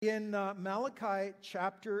In Malachi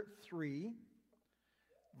chapter 3,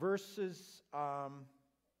 verses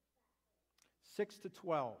 6 to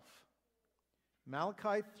 12.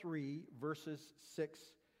 Malachi 3, verses 6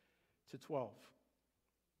 to 12.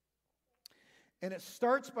 And it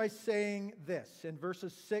starts by saying this in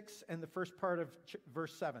verses 6 and the first part of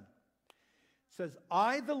verse 7. It says,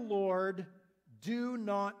 I, the Lord, do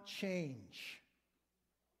not change.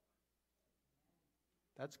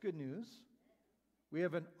 That's good news. We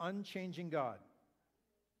have an unchanging God,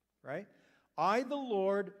 right? I, the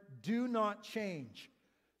Lord, do not change.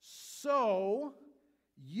 So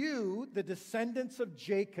you, the descendants of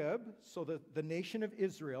Jacob, so the nation of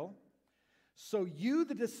Israel, so you,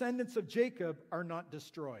 the descendants of Jacob, are not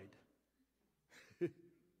destroyed. In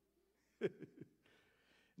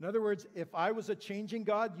other words, if I was a changing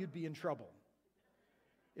God, you'd be in trouble.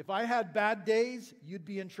 If I had bad days, you'd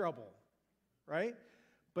be in trouble, right?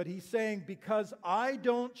 But he's saying, because I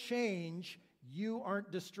don't change, you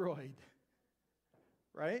aren't destroyed.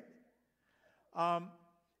 Right?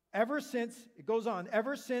 Ever since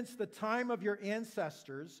the time of your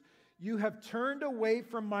ancestors, you have turned away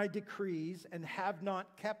from my decrees and have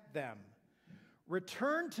not kept them.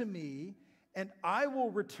 Return to me, and I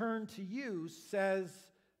will return to you, says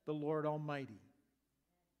the Lord Almighty.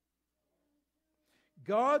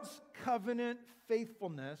 God's covenant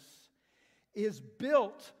faithfulness is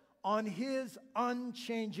built on His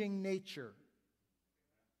unchanging nature.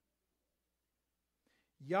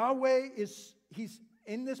 Yahweh he's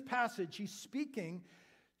in this passage, he's speaking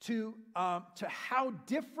to how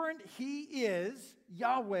different He is,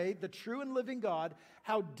 Yahweh, the true and living God,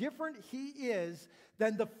 how different He is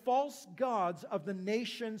than the false gods of the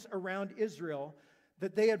nations around Israel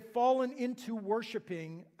that they had fallen into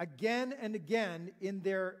worshiping again and again in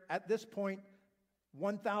their, at this point,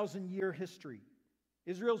 1,000-year history.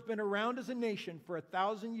 Israel's been around as a nation for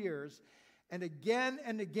 1,000 years, and again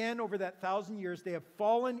over that 1,000 years, they have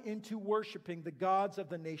fallen into worshiping the gods of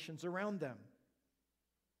the nations around them.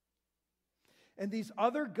 And these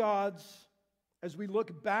other gods, as we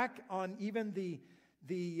look back on even the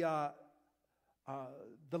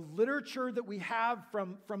literature that we have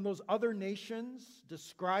from those other nations,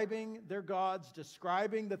 describing their gods,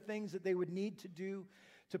 describing the things that they would need to do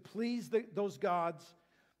to please those gods.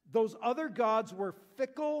 Those other gods were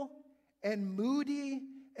fickle and moody,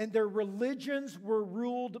 and their religions were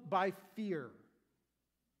ruled by fear.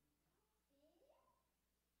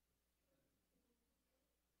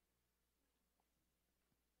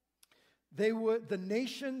 The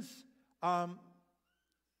nations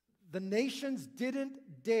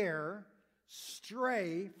didn't dare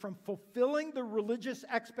stray from fulfilling the religious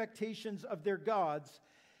expectations of their gods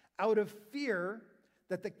out of fear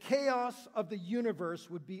that the chaos of the universe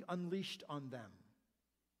would be unleashed on them.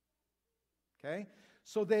 Okay?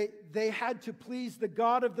 So they had to please the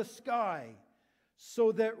God of the sky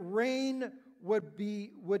so that rain would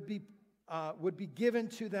be given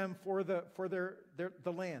to them for the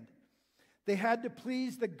land. They had to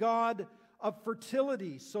please the God of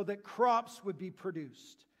fertility so that crops would be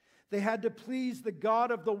produced. They had to please the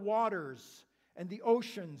God of the waters and the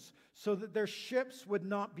oceans so that their ships would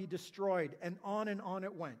not be destroyed, and on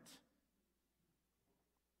it went.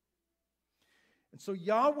 And so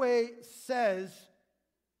Yahweh says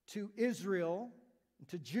to Israel and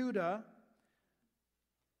to Judah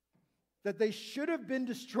that they should have been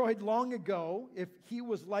destroyed long ago if He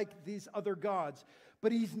was like these other gods.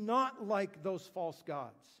 But He's not like those false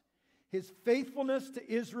gods. His faithfulness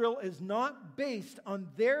to Israel is not based on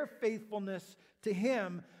their faithfulness to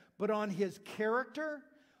Him, but on His character,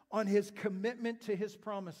 on His commitment to His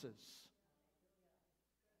promises.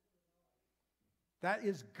 That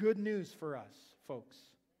is good news for us, folks.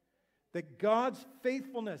 That God's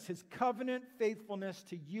faithfulness, His covenant faithfulness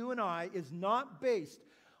to you and I, is not based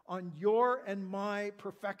on your and my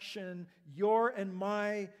perfection, your and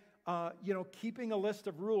my keeping a list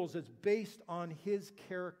of rules. It's based on His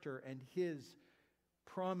character and His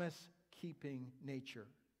promise-keeping nature.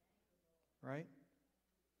 Right?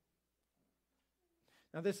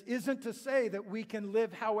 Now, this isn't to say that we can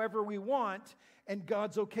live however we want and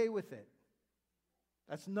God's okay with it.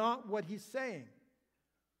 That's not what He's saying.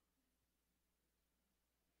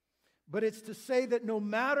 But it's to say that no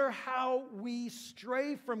matter how we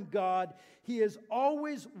stray from God, He is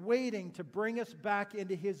always waiting to bring us back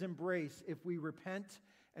into His embrace if we repent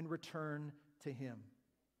and return to Him.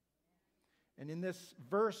 And in this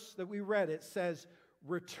verse that we read, it says,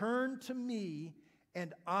 "Return to me,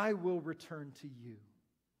 and I will return to you."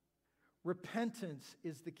 Repentance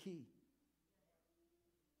is the key.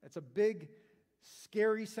 That's a big,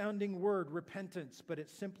 scary sounding word, repentance, but it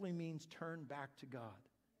simply means turn back to God.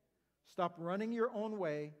 Stop running your own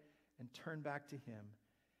way and turn back to Him.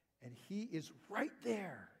 And He is right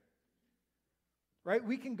there. Right?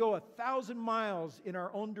 We can go 1,000 miles in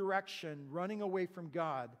our own direction, running away from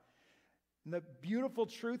God. And the beautiful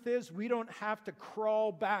truth is, we don't have to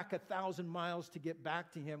crawl back 1,000 miles to get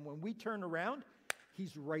back to Him. When we turn around,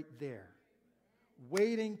 He's right there,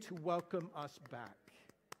 waiting to welcome us back.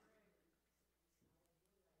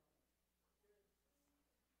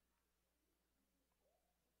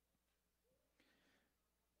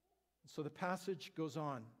 So the passage goes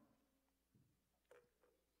on.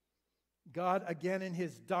 God, again in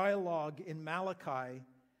His dialogue in Malachi,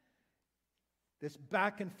 this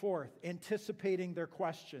back and forth, anticipating their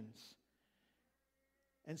questions.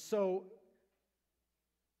 And so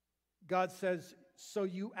God says, so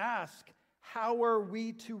you ask, how are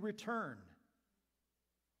we to return?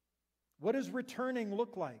 What does returning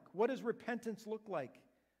look like? What does repentance look like?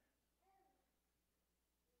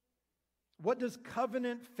 What does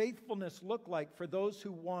covenant faithfulness look like for those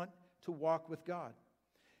who want to walk with God?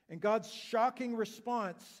 And God's shocking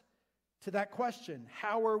response to that question,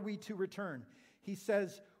 how are we to return? He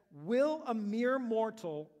says, will a mere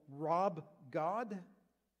mortal rob God?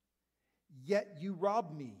 Yet you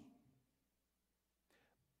rob me.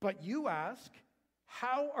 But you ask,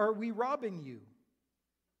 how are we robbing you?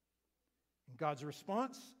 And God's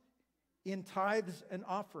response, in tithes and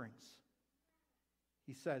offerings.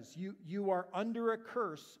 He says, you are under a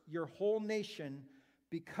curse, your whole nation,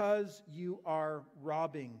 because you are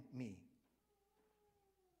robbing me.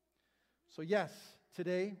 So yes,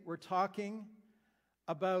 today we're talking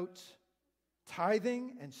about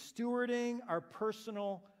tithing and stewarding our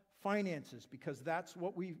personal finances, because that's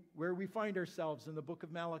where we find ourselves in the book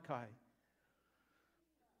of Malachi.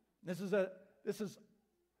 This is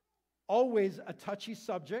always a touchy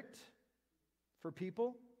subject for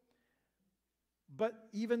people. But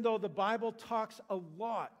even though the Bible talks a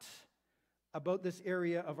lot about this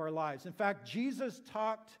area of our lives. In fact, Jesus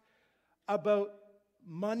talked about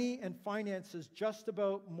money and finances just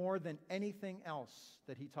about more than anything else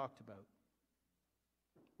that He talked about.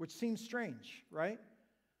 Which seems strange, right?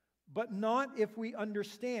 But not if we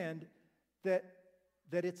understand that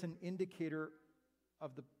it's an indicator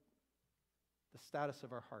of the status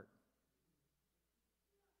of our heart.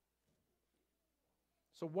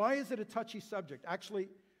 So why is it a touchy subject? Actually,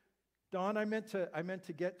 Don, I meant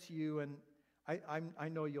to get to you, and I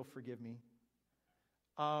know you'll forgive me.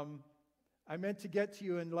 I meant to get to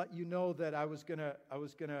you and let you know that I was gonna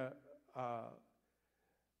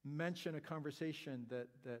mention a conversation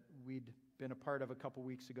that we'd been a part of a couple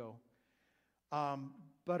weeks ago.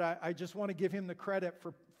 But I just want to give him the credit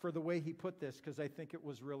for the way he put this, because I think it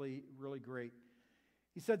was really, really great.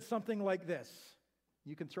 He said something like this.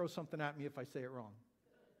 You can throw something at me if I say it wrong.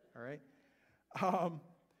 All right?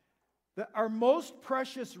 Our most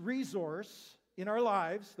precious resource in our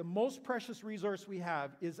lives, the most precious resource we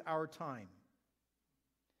have, is our time.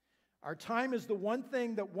 Our time is the one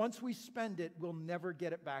thing that once we spend it, we'll never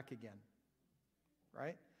get it back again.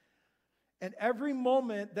 Right? And every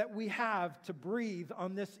moment that we have to breathe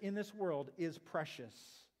in this world is precious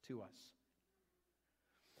to us.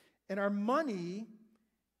 And our money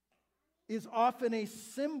is often a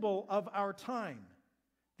symbol of our time.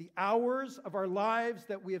 The hours of our lives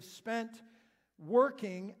that we have spent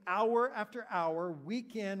working hour after hour,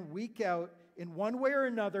 week in, week out, in one way or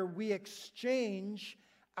another, we exchange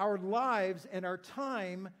our lives and our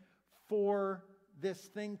time for this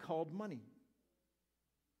thing called money.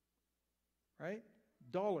 Right?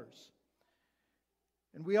 Dollars.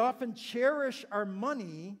 And we often cherish our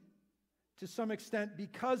money to some extent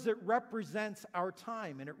because it represents our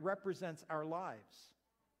time and it represents our lives.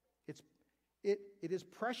 It is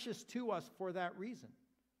precious to us for that reason.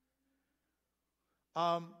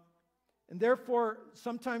 And therefore,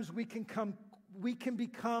 sometimes we can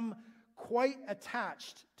become quite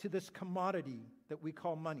attached to this commodity that we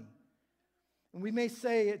call money. And we may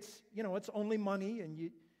say it's only money and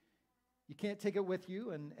you can't take it with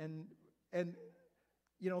you and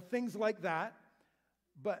things like that.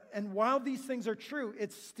 And while these things are true,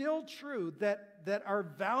 it's still true that our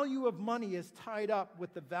value of money is tied up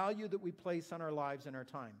with the value that we place on our lives and our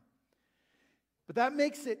time. But that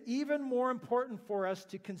makes it even more important for us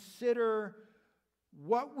to consider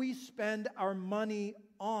what we spend our money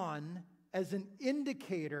on as an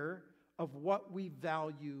indicator of what we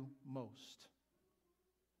value most.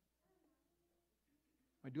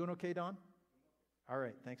 Am I doing okay, Don? All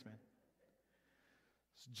right, thanks, man.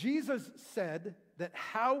 Jesus said that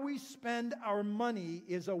how we spend our money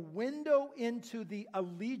is a window into the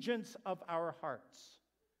allegiance of our hearts.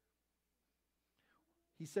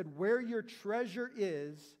 He said, where your treasure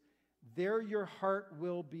is, there your heart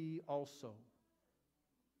will be also.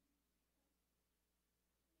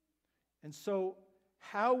 And so,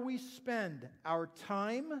 how we spend our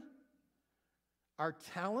time, our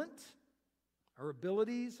talent, our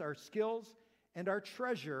abilities, our skills, and our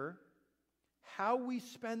treasure, how we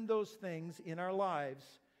spend those things in our lives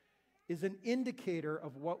is an indicator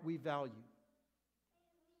of what we value.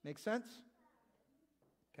 Make sense?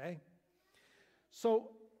 Okay. So,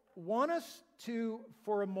 want us to,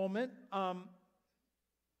 for a moment,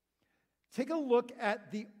 take a look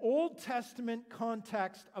at the Old Testament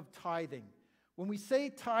context of tithing. When we say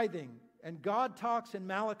tithing, and God talks in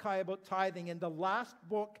Malachi about tithing in the last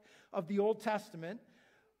book of the Old Testament,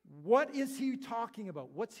 what is he talking about?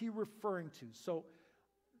 What's he referring to? So,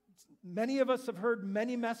 many of us have heard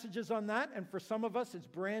many messages on that, and for some of us, it's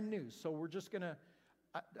brand new. So we're just going to,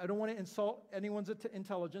 I don't want to insult anyone's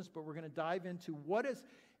intelligence, but we're going to dive into what is,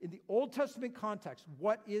 in the Old Testament context,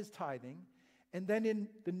 what is tithing? And then in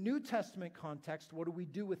the New Testament context, what do we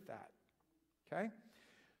do with that? Okay?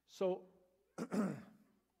 So,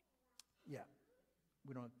 yeah,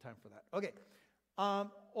 we don't have time for that. Okay.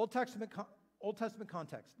 Old Testament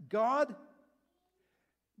context. God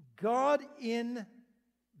in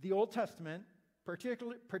the Old Testament,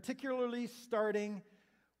 particularly starting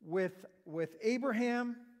with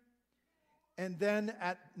Abraham, and then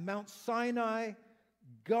at Mount Sinai,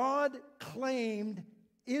 God claimed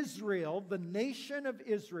Israel, the nation of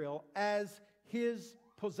Israel, as his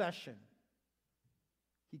possession.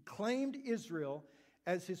 He claimed Israel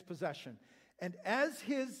as his possession. And as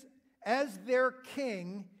their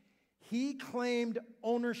king, he claimed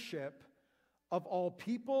ownership of all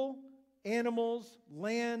people, animals,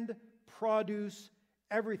 land, produce,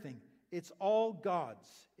 everything. It's all God's.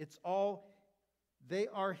 They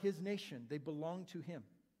are his nation. They belong to him.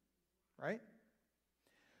 Right?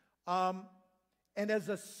 And as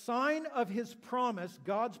a sign of his promise,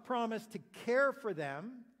 God's promise to care for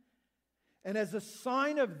them, and as a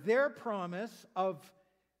sign of their promise of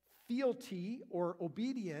fealty or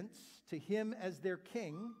obedience to him as their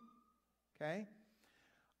king, okay,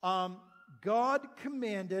 God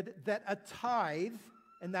commanded that a tithe,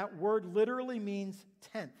 and that word literally means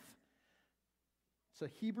tenth. So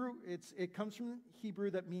Hebrew, it comes from Hebrew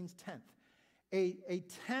that means tenth. A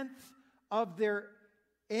tenth of their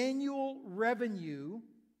annual revenue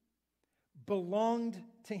belonged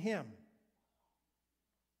to him.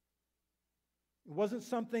 It wasn't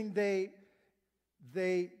something they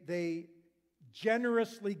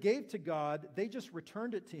generously gave to God. They just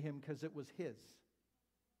returned it to him because it was his.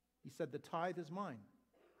 He said, the tithe is mine,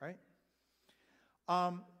 right?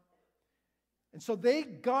 And so they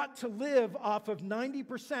got to live off of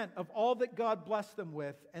 90% of all that God blessed them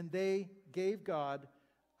with, and they gave God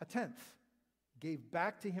a tenth, gave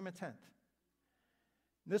back to him a tenth.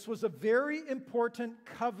 This was a very important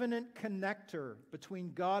covenant connector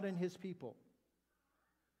between God and his people.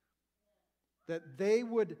 That they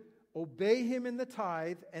would obey him in the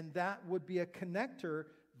tithe, and that would be a connector,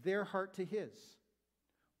 their heart to his.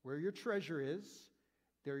 Where your treasure is,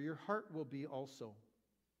 there your heart will be also.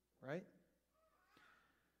 Right?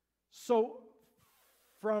 So,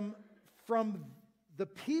 from the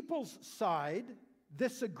people's side,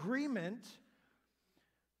 this agreement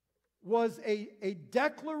was a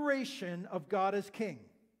declaration of God as king.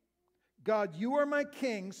 God, you are my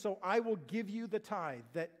king, so I will give you the tithe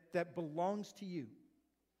that belongs to you.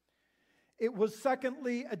 It was,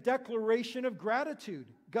 secondly, a declaration of gratitude.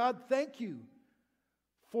 God, thank you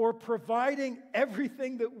for providing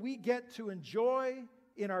everything that we get to enjoy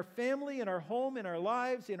in our family, in our home, in our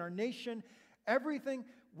lives, in our nation, everything.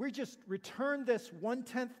 We just return this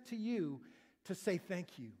 1/10 to you to say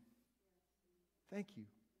thank you. Thank you.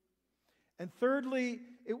 And thirdly,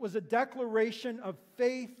 it was a declaration of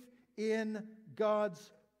faith in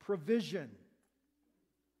God's provision.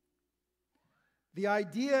 The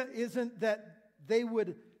idea isn't that they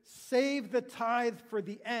would save the tithe for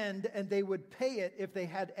the end and they would pay it if they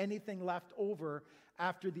had anything left over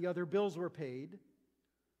after the other bills were paid.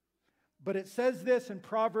 But it says this in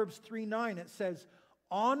Proverbs 3:9. It says,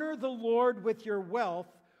 honor the Lord with your wealth,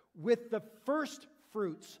 with the first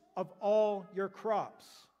fruits of all your crops.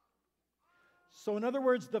 So in other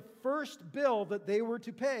words, the first bill that they were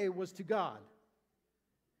to pay was to God.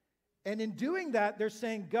 And in doing that, they're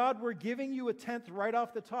saying, God, we're giving you a tenth right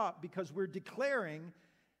off the top because we're declaring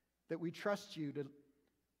that we trust you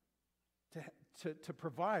to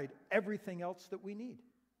provide everything else that we need.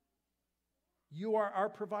 You are our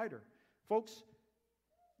provider. Folks,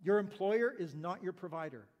 your employer is not your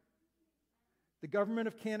provider. The government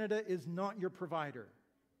of Canada is not your provider.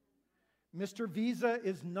 Mr. Visa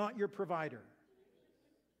is not your provider.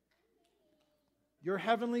 Your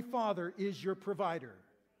heavenly Father is your provider,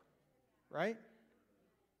 right?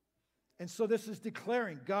 And so this is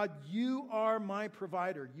declaring, God, you are my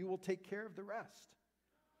provider. You will take care of the rest.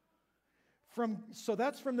 So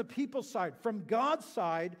that's from the people's side. From God's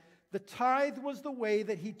side, the tithe was the way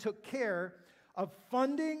that he took care of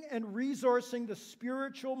funding and resourcing the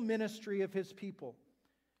spiritual ministry of his people.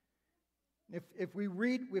 If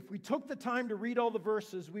we took the time to read all the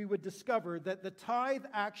verses, we would discover that the tithe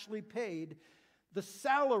actually paid the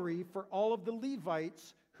salary for all of the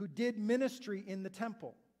Levites who did ministry in the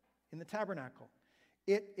temple, in the tabernacle.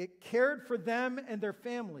 It cared for them and their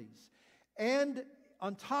families. And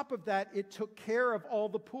on top of that, it took care of all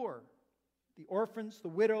the poor, the orphans, the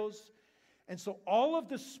widows. And so all of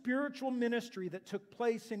the spiritual ministry that took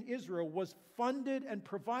place in Israel was funded and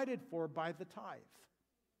provided for by the tithe,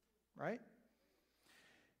 right?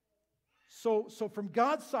 So from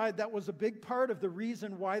God's side, that was a big part of the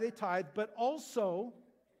reason why they tithed, but also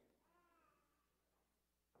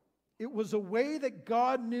it was a way that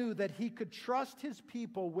God knew that he could trust his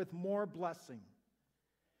people with more blessing.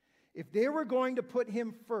 If they were going to put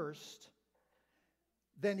him first,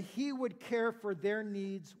 then he would care for their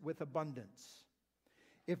needs with abundance.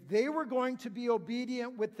 If they were going to be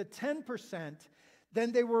obedient with the 10%,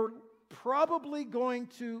 then they were probably going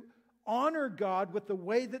to honor God with the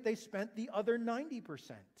way that they spent the other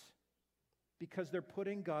 90%, because they're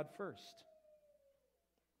putting God first,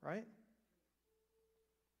 right?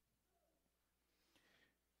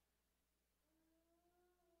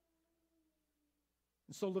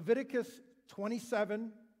 And so Leviticus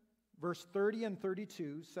 27, verse 30 and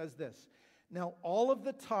 32 says this: Now all of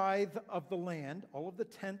the tithe of the land, all of the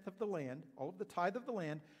tenth of the land, all of the tithe of the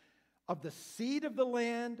land, of the seed of the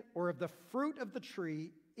land or of the fruit of the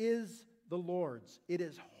tree is the Lord's. It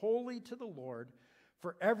is holy to the Lord.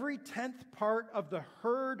 For every 10th part of the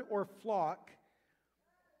herd or flock,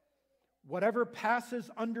 whatever passes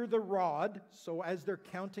under the rod, so as they're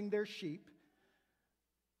counting their sheep,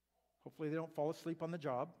 hopefully they don't fall asleep on the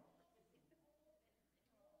job.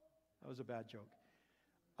 That was a bad joke.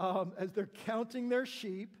 As they're counting their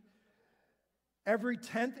sheep, every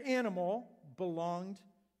 10th animal belonged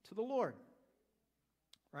to the Lord,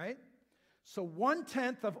 right? So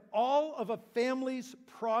 1/10 of all of a family's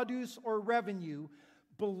produce or revenue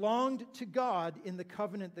belonged to God in the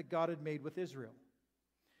covenant that God had made with Israel.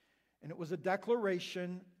 And it was a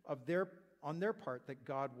declaration on their part that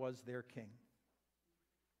God was their king.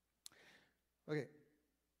 Okay,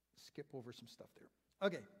 skip over some stuff there.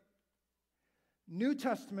 Okay, New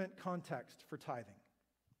Testament context for tithing.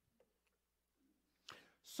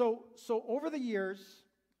 So over the years,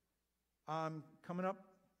 coming up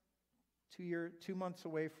 2 months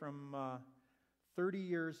away from 30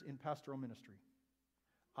 years in pastoral ministry.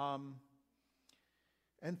 And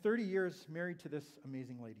 30 years married to this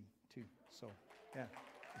amazing lady, too. So, yeah.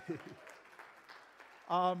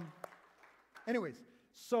 Anyways,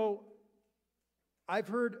 so I've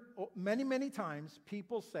heard many, many times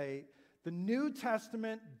people say the New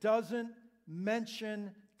Testament doesn't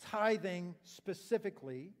mention tithing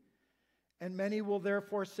specifically, and many will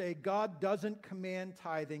therefore say God doesn't command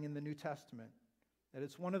tithing in the New Testament, that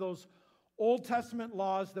it's one of those Old Testament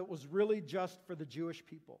laws that was really just for the Jewish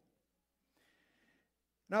people.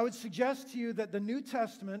 Now, I would suggest to you that the New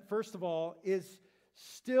Testament, first of all, is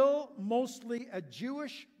still mostly a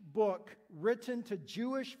Jewish book written to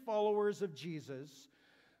Jewish followers of Jesus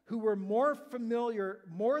who were very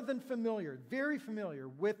familiar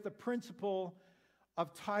with the principle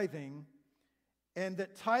of tithing, and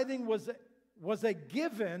that tithing was a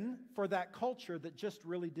given for that culture that just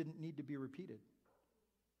really didn't need to be repeated.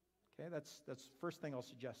 Okay, that's the first thing I'll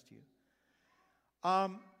suggest to you.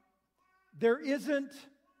 There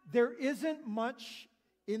isn't much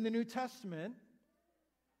in the New Testament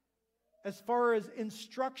as far as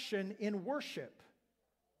instruction in worship,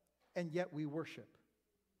 and yet we worship.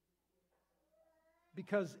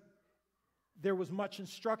 Because there was much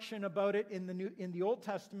instruction about it in the Old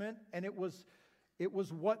Testament, and it was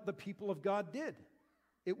what the people of God did.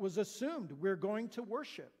 It was assumed we're going to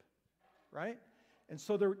worship, right? And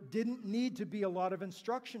so there didn't need to be a lot of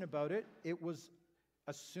instruction about it. It was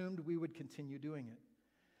assumed we would continue doing it.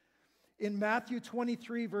 In Matthew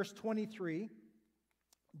 23, verse 23,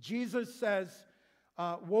 Jesus says,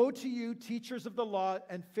 "Woe to you, teachers of the law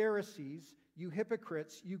and Pharisees, you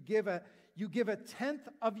hypocrites! You give a tenth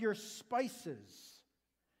of your spices,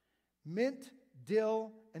 mint,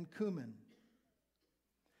 dill, and cumin.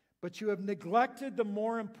 But you have neglected the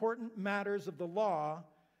more important matters of the law,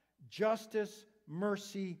 justice,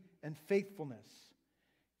 mercy, and faithfulness.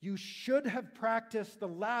 You should have practiced the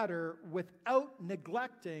latter without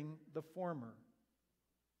neglecting the former."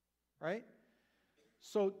 right?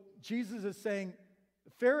 So Jesus is saying,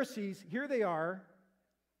 the Pharisees, here they are.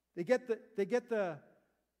 They get the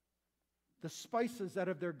spices out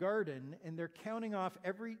of their garden, and they're counting off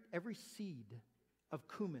every seed of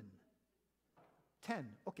cumin. 10,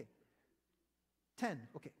 okay. 10,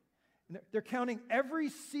 okay. And they're counting every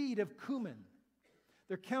seed of cumin.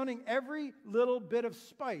 They're counting every little bit of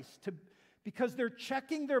spice because they're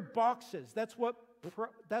checking their boxes. That's what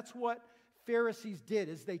Pharisees did,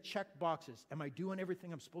 is they checked boxes. Am I doing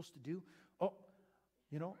everything I'm supposed to do? Oh,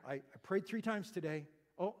 I prayed 3 times today.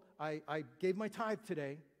 Oh, I gave my tithe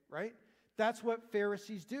today, right? That's what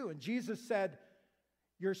Pharisees do. And Jesus said,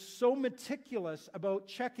 you're so meticulous about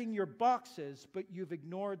checking your boxes, but you've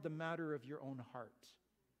ignored the matter of your own heart.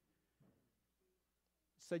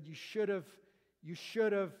 He said you should have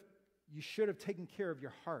taken care of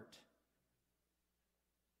your heart.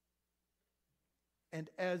 And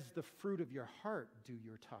as the fruit of your heart, do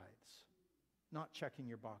your tithes, not checking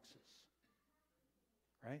your boxes.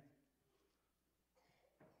 Right?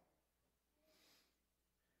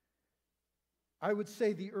 I would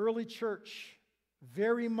say the early church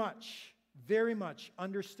very much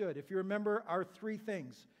understood. If you remember our 3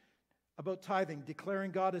 things about tithing: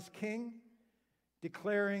 declaring God as king,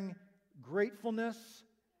 declaring gratefulness,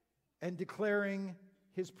 and declaring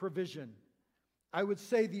his provision. I would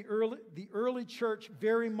say the early church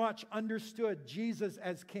very much understood Jesus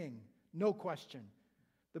as king, no question.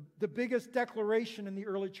 The biggest declaration in the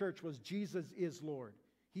early church was Jesus is Lord.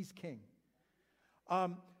 He's king.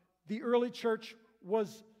 The early church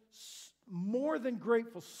was more than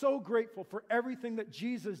grateful, so grateful for everything that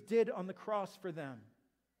Jesus did on the cross for them,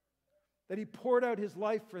 that he poured out his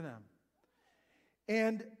life for them,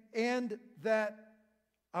 and that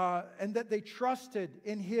they trusted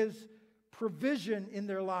in his provision in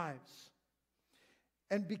their lives.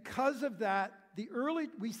 And because of that,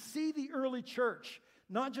 we see the early church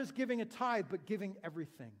not just giving a tithe, but giving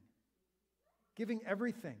everything. Giving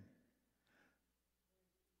everything.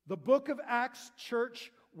 The book of Acts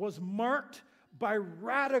church was marked by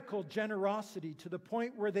radical generosity to the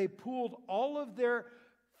point where they pooled all of their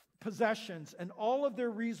possessions and all of their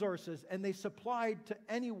resources, and they supplied to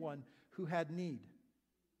anyone who had need.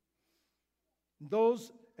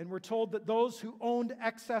 And we're told that those who owned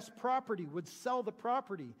excess property would sell the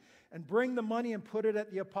property and bring the money and put it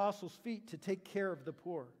at the apostles' feet to take care of the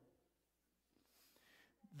poor.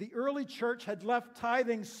 The early church had left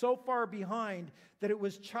tithing so far behind that it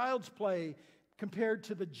was child's play compared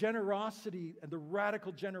to the generosity and the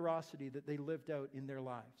radical generosity that they lived out in their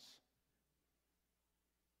lives.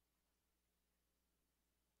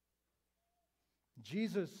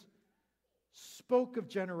 Jesus spoke of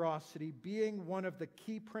generosity being one of the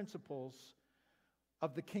key principles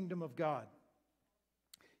of the kingdom of God.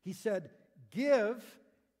 He said, "Give,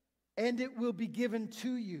 and it will be given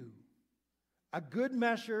to you. A good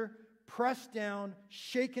measure, pressed down,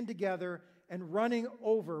 shaken together, and running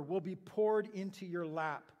over will be poured into your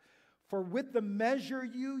lap. For with the measure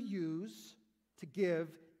you use to give,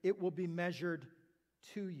 it will be measured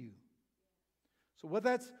to you." So what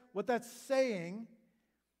that's saying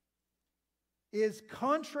is,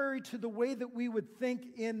 contrary to the way that we would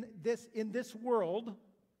think in this world,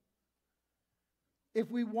 if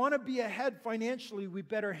we want to be ahead financially, we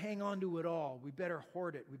better hang on to it all. We better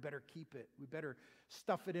hoard it. We better keep it. We better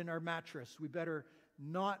stuff it in our mattress. We better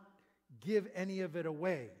not give any of it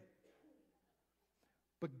away.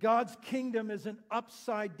 But God's kingdom is an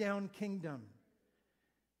upside-down kingdom.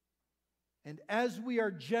 And as we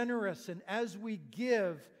are generous and as we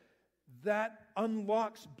give, that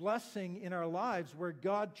unlocks blessing in our lives where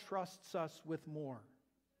God trusts us with more.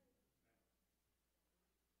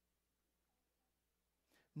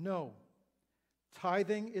 No,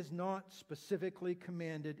 tithing is not specifically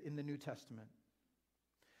commanded in the New Testament.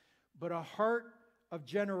 But a heart of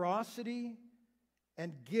generosity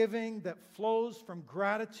and giving that flows from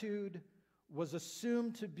gratitude was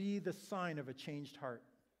assumed to be the sign of a changed heart.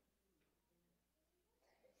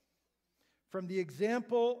 From the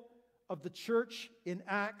example of the church in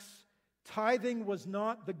Acts, tithing was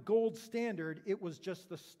not the gold standard, it was just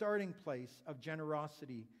the starting place of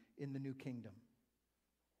generosity in the new kingdom.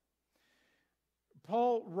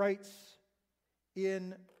 Paul writes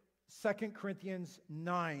in 2 Corinthians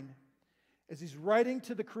 9, as he's writing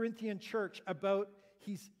to the Corinthian church about,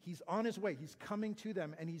 he's on his way, he's coming to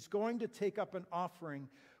them, and he's going to take up an offering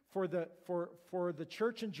for the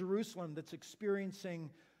church in Jerusalem that's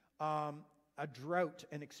experiencing a drought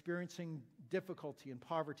and experiencing difficulty and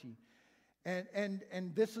poverty.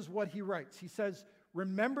 And this is what he writes. He says,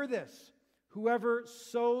 "Remember this, whoever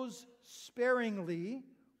sows sparingly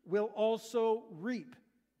will also reap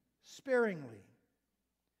sparingly.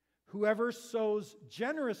 Whoever sows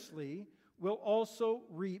generously will also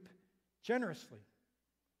reap generously.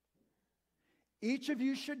 Each of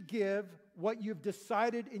you should give what you've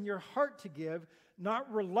decided in your heart to give,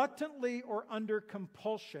 not reluctantly or under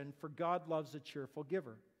compulsion, for God loves a cheerful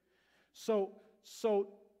giver. So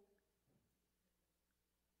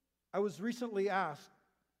I was recently asked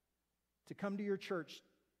to come to your church.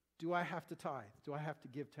 Do I have to tithe? Do I have to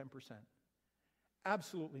give 10%?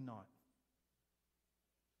 Absolutely not.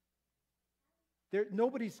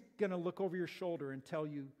 Nobody's going to look over your shoulder and tell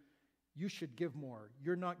you, you should give more.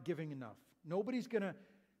 You're not giving enough. Nobody's going to.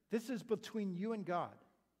 This is between you and God.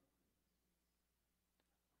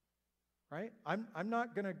 Right? I'm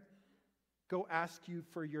not going to go ask you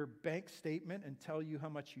for your bank statement and tell you how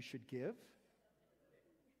much you should give.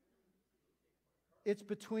 It's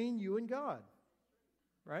between you and God.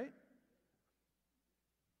 Right?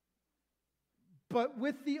 But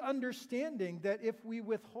with the understanding that if we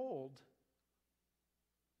withhold,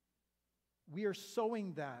 we are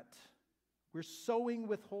sowing that. We're sowing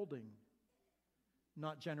withholding,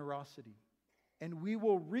 not generosity. And we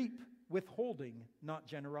will reap withholding, not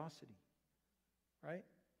generosity. Right?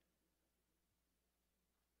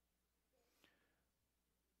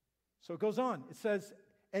 So it goes on. It says,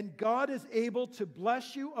 and God is able to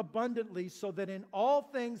bless you abundantly so that in all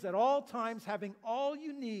things, at all times, having all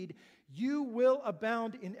you need, you will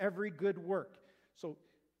abound in every good work. So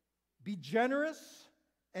be generous,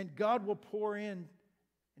 and God will pour in,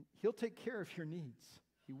 and He'll take care of your needs.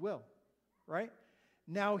 He will, right?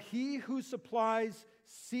 Now, He who supplies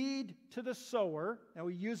seed to the sower, now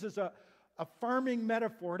He uses a farming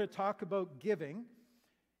metaphor to talk about giving.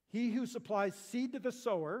 He who supplies seed to the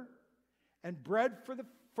sower and bread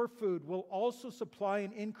for food will also supply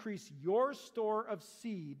and increase your store of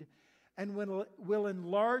seed and will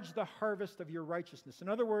enlarge the harvest of your righteousness. In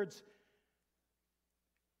other words,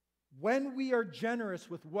 when we are generous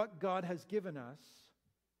with what God has given us,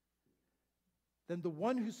 then the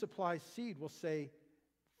one who supplies seed will say,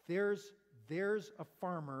 there's a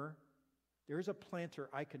farmer, there's a planter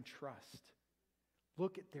I can trust.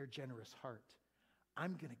 Look at their generous heart.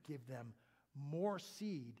 I'm going to give them more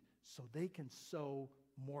seed so they can sow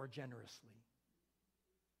more generously.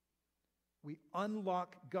 We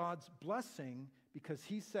unlock God's blessing because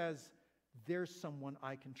He says, there's someone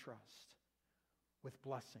I can trust with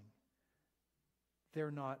blessing.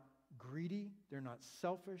 They're not greedy, they're not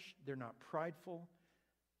selfish, they're not prideful,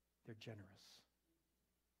 they're generous.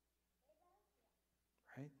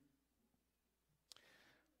 Right?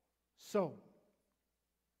 So,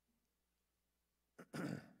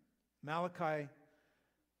 Malachi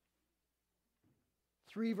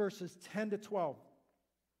 3 verses 10 to 12.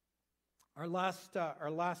 Our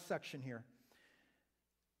last section here.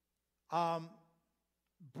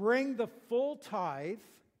 Bring the full tithe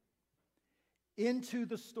into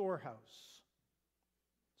the storehouse.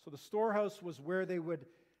 So the storehouse was where they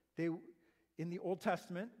in the Old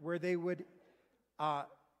Testament, where they would so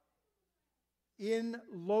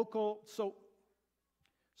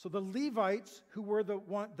the Levites, who were the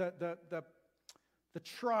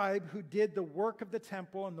tribe who did the work of the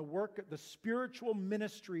temple and the spiritual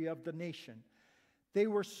ministry of the nation, they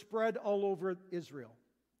were spread all over Israel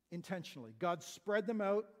intentionally. God spread them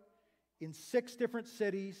out in 6 different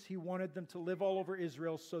cities. He wanted them to live all over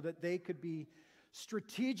Israel so that they could be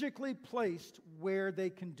strategically placed where they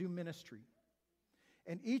can do ministry.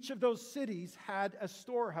 And each of those cities had a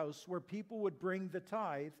storehouse where people would bring the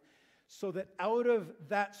tithe so that out of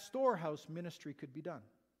that storehouse ministry could be done.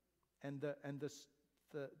 And the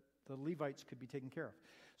Levites could be taken care of.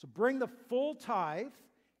 So bring the full tithe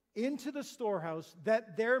into the storehouse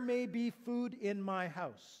that there may be food in my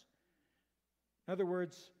house. In other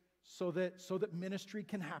words, so that ministry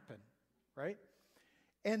can happen, right?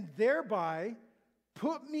 And thereby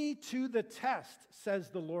put me to the test, says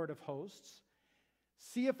the Lord of hosts.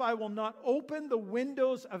 See if I will not open the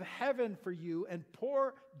windows of heaven for you and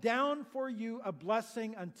pour down for you a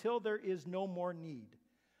blessing until there is no more need.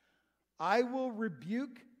 I will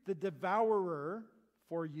rebuke the devourer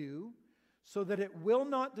for you, so that it will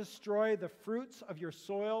not destroy the fruits of your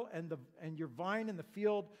soil, and your vine in the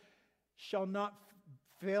field shall not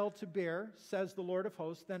fail to bear, says the Lord of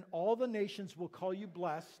hosts. Then all the nations will call you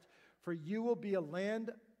blessed, for you will be a land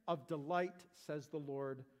of delight, says the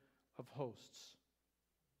Lord of hosts.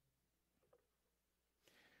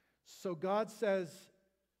 So God says,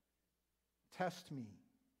 test me.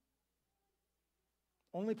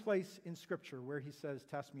 Only place in Scripture where He says,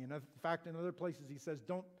 test me. And in fact, in other places He says,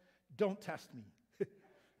 don't test me.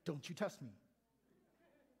 Don't you test me.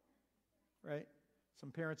 Right? Some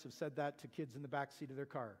parents have said that to kids in the back seat of their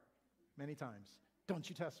car. many times. Don't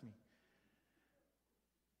you test me.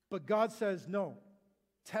 But God says, no,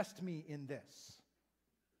 test me in this.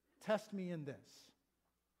 Test me in this.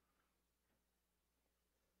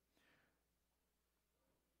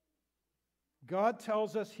 God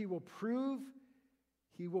tells us He will prove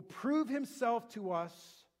Himself to us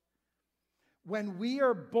when we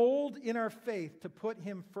are bold in our faith to put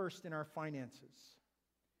Him first in our finances.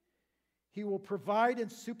 He will provide in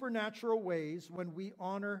supernatural ways when we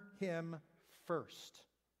honor Him first.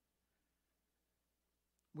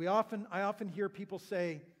 I often hear people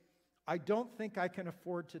say, I don't think I can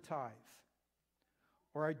afford to tithe.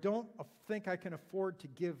 Or I don't think I can afford to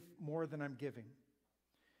give more than I'm giving.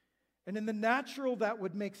 And in the natural, that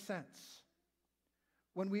would make sense.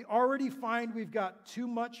 When we already find we've got too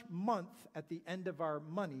much month at the end of our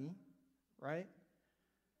money, right?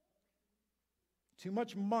 Too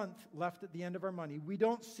much month left at the end of our money, we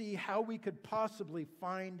don't see how we could possibly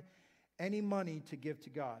find any money to give to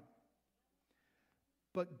God.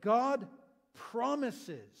 But God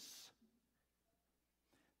promises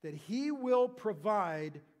that He will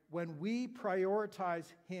provide when we prioritize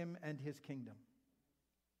Him and His kingdom.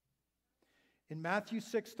 In Matthew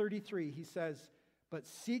 6:33, He says, but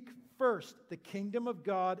seek first the kingdom of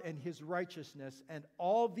God and His righteousness, and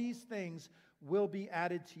all these things will be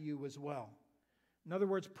added to you as well. In other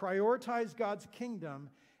words, prioritize God's kingdom,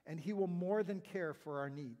 and He will more than care for our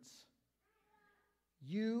needs.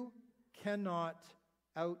 You cannot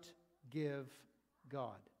outgive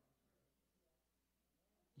God.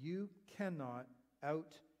 You cannot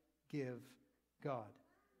outgive God.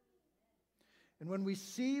 And when we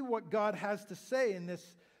see what God has to say in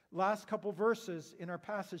this last couple verses in our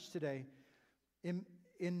passage today, in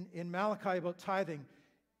Malachi about tithing,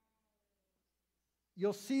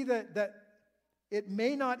 you'll see that it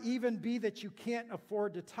may not even be that you can't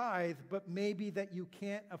afford to tithe, but maybe that you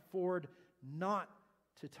can't afford not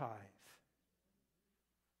to tithe.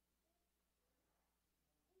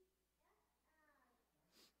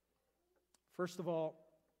 First of all,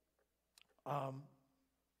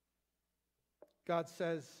 God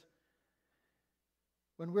says,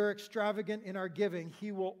 when we're extravagant in our giving,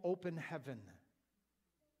 He will open heaven.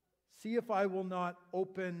 See if I will not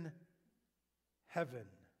open heaven.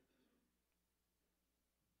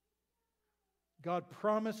 God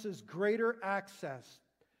promises greater access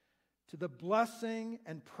to the blessing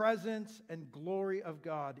and presence and glory of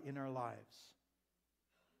God in our lives.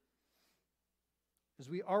 As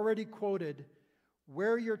we already quoted,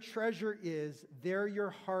 where your treasure is, there your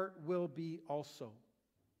heart will be also.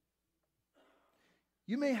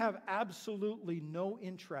 You may have absolutely no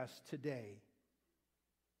interest today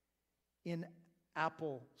in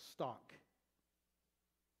Apple stock.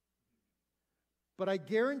 But I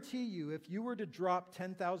guarantee you, if you were to drop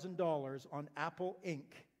 $10,000 on Apple Inc.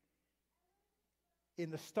 in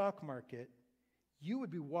the stock market, you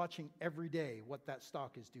would be watching every day what that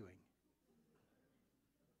stock is doing.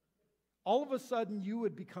 All of a sudden, you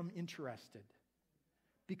would become interested.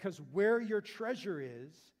 Because where your treasure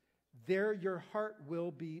is, there your heart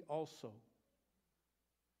will be also.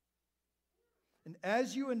 And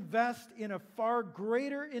as you invest in a far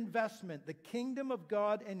greater investment, the kingdom of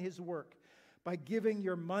God and His work, by giving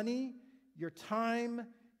your money, your time,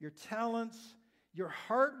 your talents, your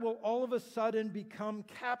heart will all of a sudden become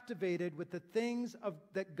captivated with the things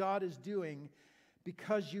that God is doing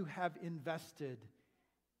because you have invested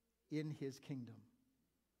in His kingdom.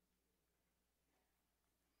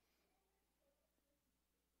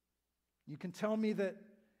 You can tell me that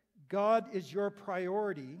God is your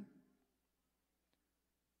priority,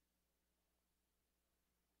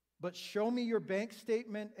 but show me your bank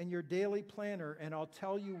statement and your daily planner, and I'll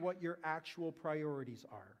tell you what your actual priorities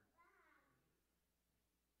are.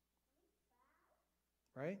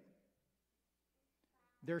 Right?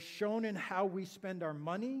 They're shown in how we spend our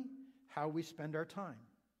money, how we spend our time.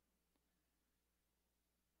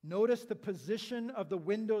 Notice the position of the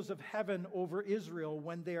windows of heaven over Israel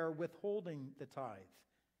when they are withholding the tithe.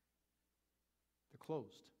 They're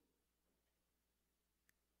closed.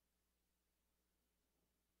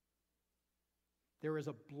 There is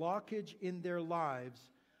a blockage in their lives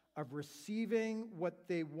of receiving what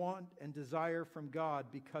they want and desire from God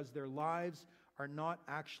because their lives are not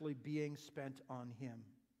actually being spent on Him.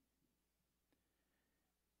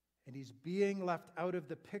 And He's being left out of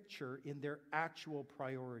the picture in their actual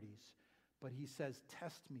priorities. But He says,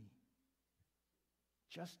 test me.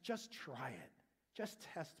 Just try it. Just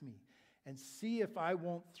test me and see if I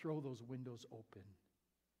won't throw those windows open.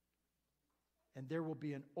 And there will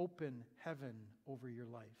be an open heaven over your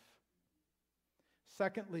life.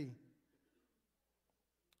 Second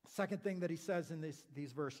thing that He says in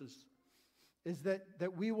these verses, is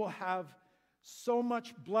that we will have so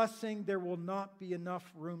much blessing, there will not be enough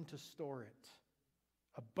room to store it.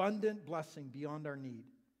 Abundant blessing beyond our need.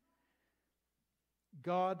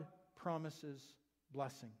 God promises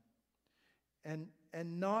blessing. And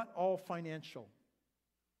not all financial.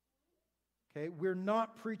 Okay? We're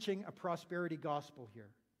not preaching a prosperity gospel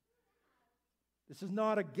here. This is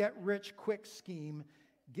not a get-rich-quick scheme.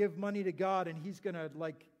 Give money to God and He's going to,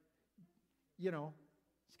 He's going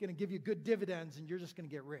to give you good dividends and you're just going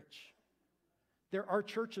to get rich. There are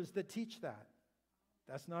churches that teach that.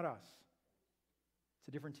 That's not us. It's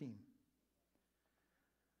a different team.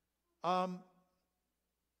 But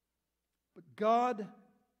God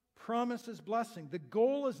promises blessing. The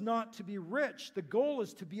goal is not to be rich. The goal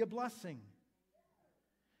is to be a blessing.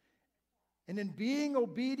 And in being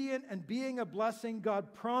obedient and being a blessing,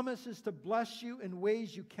 God promises to bless you in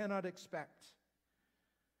ways you cannot expect.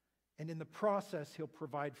 And in the process, He'll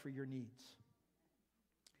provide for your needs.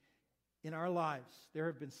 In our lives, there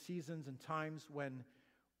have been seasons and times when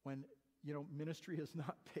ministry has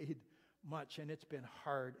not paid much, and it's been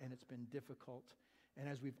hard and it's been difficult. And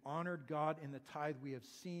as we've honored God in the tithe, we have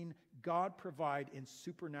seen God provide in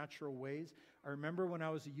supernatural ways. I remember when I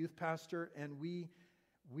was a youth pastor, and we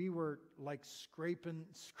were like scraping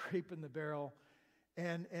the barrel.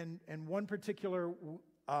 And one particular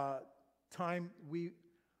time, we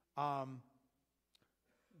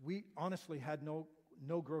honestly had no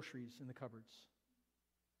groceries in the cupboards.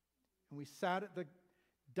 And we sat at the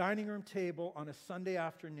dining room table on a Sunday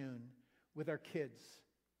afternoon with our kids.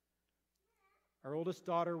 Our oldest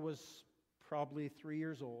daughter was probably 3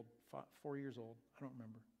 years old, 4 years old. I don't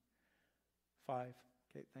remember. 5.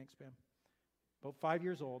 Okay, thanks, Pam. About 5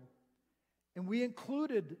 years old. And we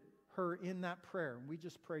included her in that prayer. We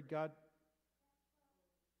just prayed, God,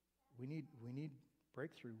 we need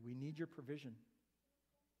breakthrough. We need your provision.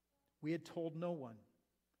 We had told no one.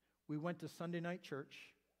 We went to Sunday night church.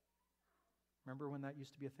 Remember when that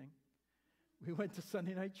used to be a thing? We went to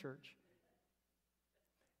Sunday night church.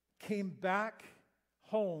 Came back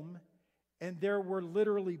home, and there were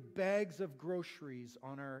literally bags of groceries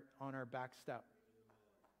on our back step.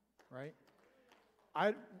 Right?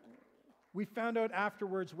 We found out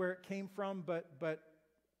afterwards where it came from, but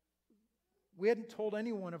we hadn't told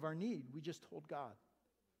anyone of our need. We just told God.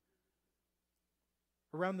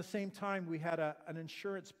 Around the same time, we had an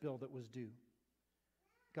insurance bill that was due.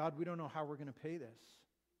 God, we don't know how we're going to pay this.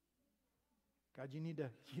 God, you need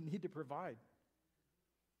to provide.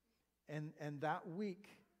 And that week,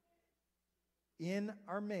 in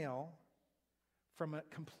our mail, from a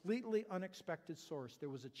completely unexpected source, there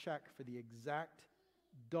was a check for the exact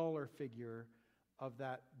dollar figure of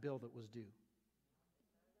that bill that was due.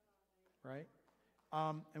 Right?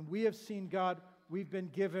 And we have seen God. We've been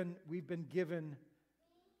given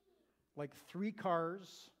like 3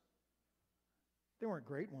 cars. They weren't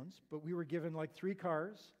great ones, but we were given like 3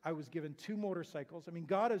 cars. I was given 2 motorcycles. I mean,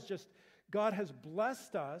 God has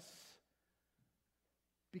blessed us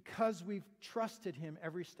because we've trusted Him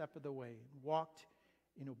every step of the way, walked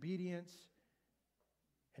in obedience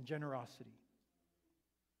and generosity.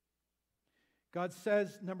 God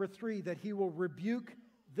says, number 3, that He will rebuke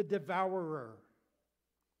the devourer.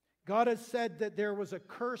 God has said that there was a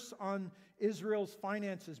curse on Israel's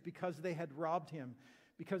finances because they had robbed Him,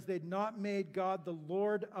 because they'd not made God the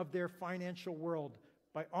Lord of their financial world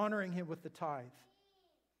by honoring Him with the tithe.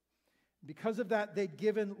 Because of that, they'd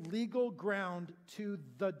given legal ground to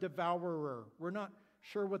the devourer. We're not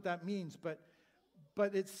sure what that means, but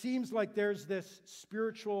it seems like there's this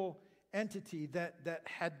spiritual entity that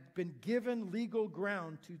had been given legal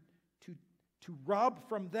ground to rob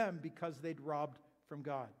from them because they'd robbed from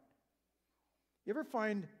God. You ever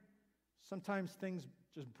find sometimes things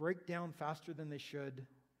just break down faster than they should?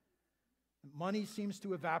 Money seems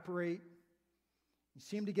to evaporate. You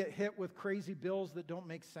seem to get hit with crazy bills that don't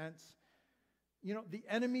make sense. You know, the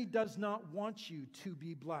enemy does not want you to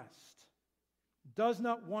be blessed, does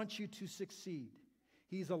not want you to succeed.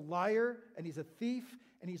 He's a liar, and he's a thief,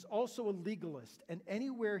 and he's also a legalist. And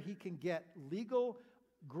anywhere he can get legal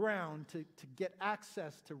ground to get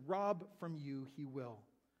access to rob from you, he will.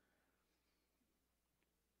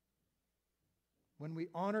 When we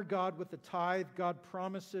honor God with the tithe, God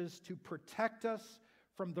promises to protect us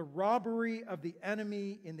from the robbery of the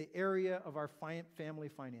enemy in the area of our family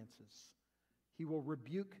finances. He will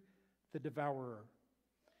rebuke the devourer.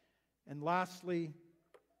 And lastly,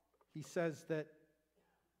 he says that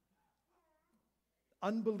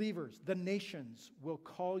unbelievers, the nations, will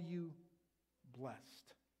call you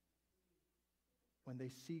blessed when they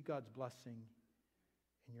see God's blessing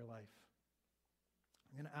in your life.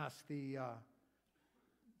 I'm going to ask the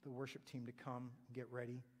the worship team to come and get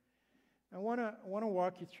ready. I want to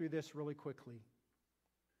walk you through this really quickly.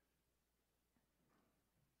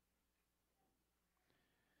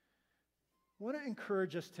 I want to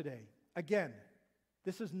encourage us today. Again,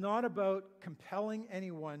 this is not about compelling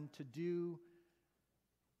anyone to do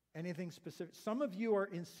anything specific. Some of you are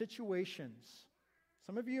in situations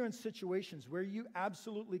where you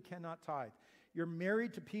absolutely cannot tithe. You're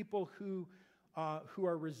married to people who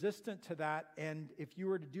are resistant to that, and if you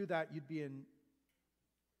were to do that, you'd be in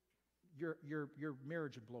your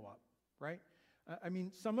marriage would blow up, right? I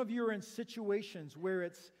mean, some of you are in situations where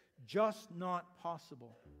it's just not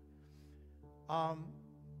possible.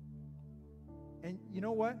 And you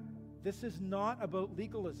know what? This is not about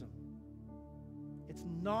legalism. It's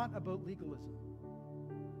not about legalism.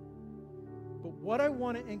 But what I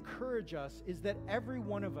want to encourage us is that every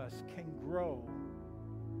one of us can grow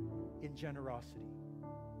in generosity.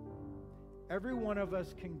 Every one of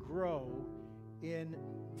us can grow in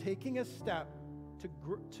taking a step to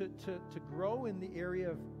grow in the area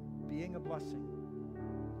of being a blessing.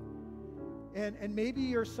 And maybe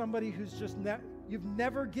you're somebody who's just you've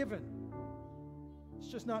never given. It's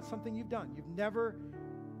just not something you've done. You've never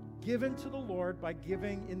given to the Lord by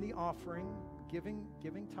giving in the offering, giving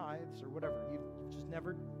tithes or whatever. You've just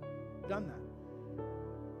never done that.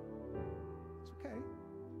 It's okay.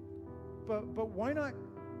 But why not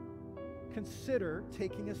consider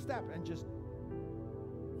taking a step? And just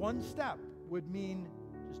one step would mean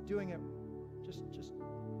just doing it, just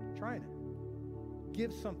trying it.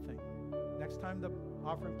 Give something. Next time the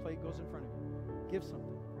offering plate goes in front of you, give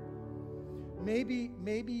something.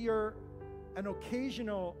 Maybe you're an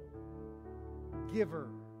occasional giver.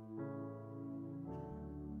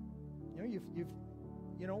 You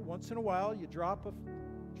know, once in a while you drop a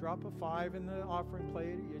 $5 in the offering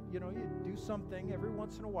plate. You do something every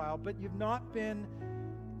once in a while, but you've not been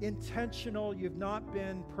intentional. You've not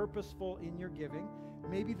been purposeful in your giving.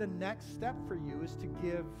 Maybe the next step for you is to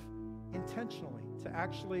give intentionally. To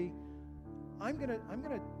actually, I'm gonna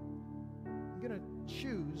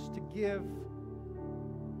choose to give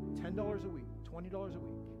 $10 a week, $20 a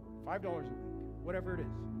week, $5 a week, whatever it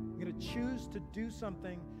is. I'm going to choose to do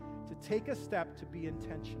something, to take a step to be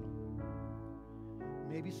intentional.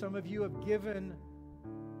 Maybe some of you have given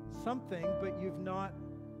something, but you've not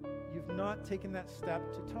taken that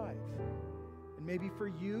step to tithe. And maybe for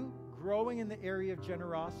you, growing in the area of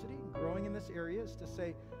generosity, growing in this area is to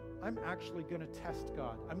say, I'm actually going to test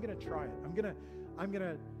God. I'm going to try it. I'm going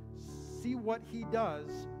to see what He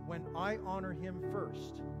does when I honor Him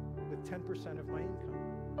first with 10% of my income.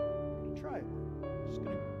 I'm going to try it. I'm just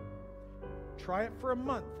going to try it for a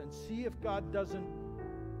month and see if God doesn't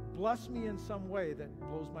bless me in some way that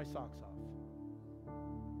blows my socks off.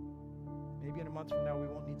 Maybe in a month from now we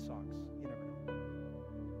won't need socks. You never know.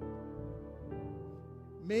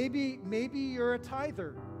 Maybe you're a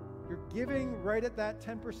tither. You're giving right at that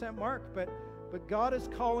 10% mark, but God is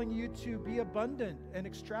calling you to be abundant and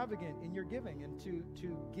extravagant in your giving and to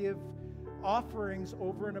give offerings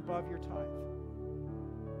over and above your tithe.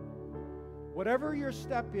 Whatever your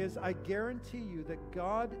step is, I guarantee you that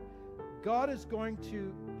God is going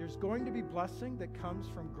to, there's going to be blessing that comes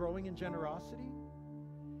from growing in generosity,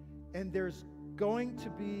 and there's going to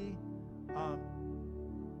be,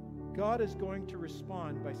 God is going to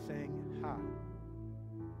respond by saying,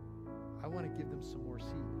 I want to give them some more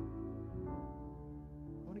seed. I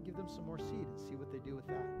want to give them some more seed and see what they do with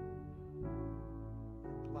that.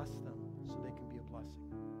 And bless them so they can be a blessing.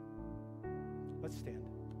 Let's stand.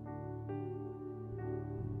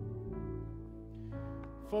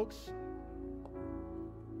 Folks,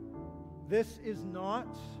 this is not,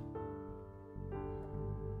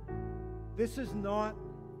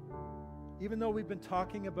 even though we've been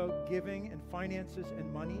talking about giving and finances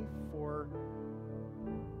and money for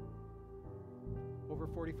over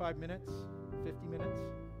 45 minutes, 50 minutes,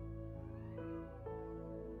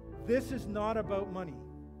 this is not about money.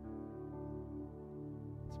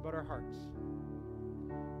 It's about our hearts.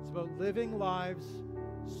 It's about living lives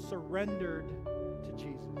surrendered to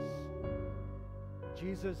Jesus.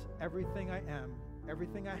 Jesus, everything I am,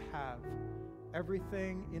 everything I have,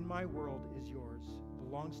 everything in my world is yours,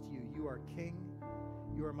 belongs to you. You are King.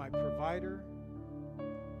 You are my provider.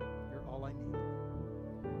 You're all I need.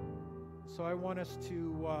 So I want us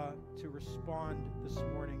to respond this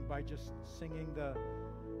morning by just singing the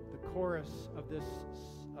chorus of this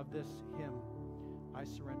hymn. I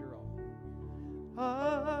surrender all.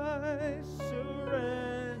 I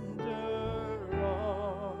surrender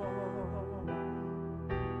all.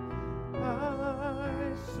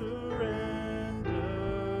 I surrender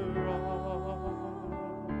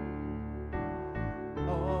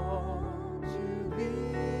all.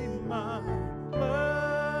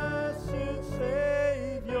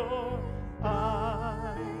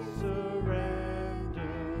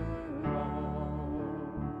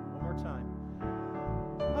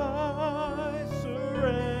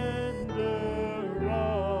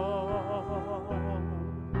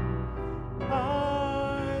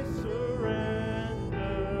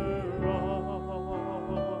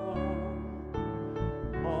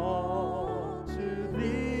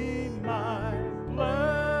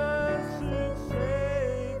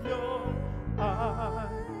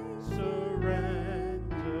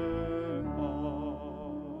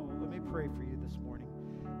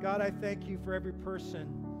 God, I thank you for every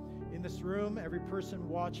person in this room, every person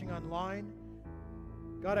watching online.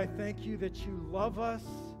 God, I thank you that you love us.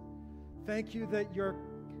 Thank you that your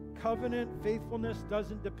covenant faithfulness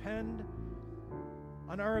doesn't depend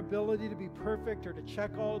on our ability to be perfect or to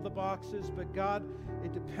check all of the boxes, but God,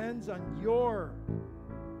 it depends on your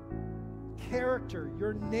character,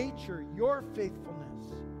 your nature, your faithfulness.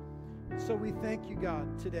 And so we thank you,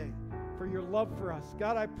 God, today for your love for us.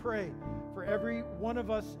 God, I pray for every one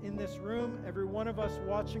of us in this room, every one of us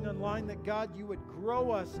watching online, that God, you would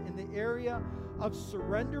grow us in the area of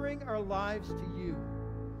surrendering our lives to you.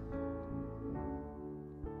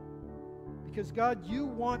 Because God, you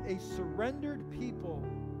want a surrendered people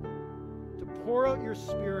to pour out your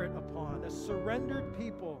Spirit upon, a surrendered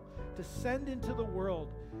people to send into the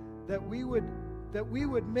world, that we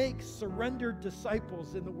would make surrendered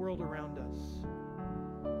disciples in the world around us.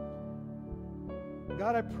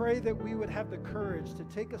 God, I pray that we would have the courage to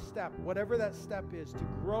take a step, whatever that step is, to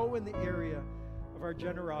grow in the area of our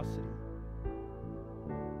generosity.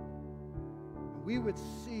 We would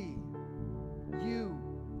see you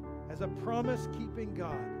as a promise-keeping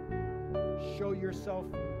God. Show yourself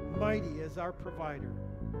mighty as our provider.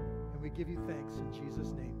 And we give you thanks in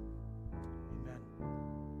Jesus' name. Amen.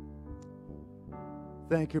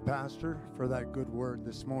 Thank you, Pastor, for that good word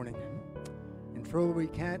this morning. And truly, we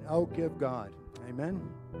can't outgive God. Amen.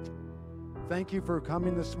 Thank you for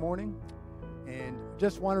coming this morning. And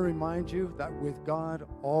just want to remind you that with God,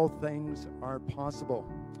 all things are possible.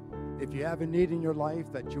 If you have a need in your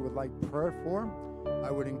life that you would like prayer for,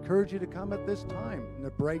 I would encourage you to come at this time, and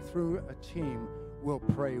the Breakthrough team will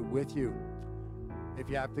pray with you. If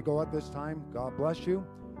you have to go at this time, God bless you.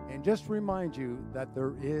 And just remind you that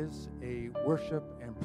there is a worship and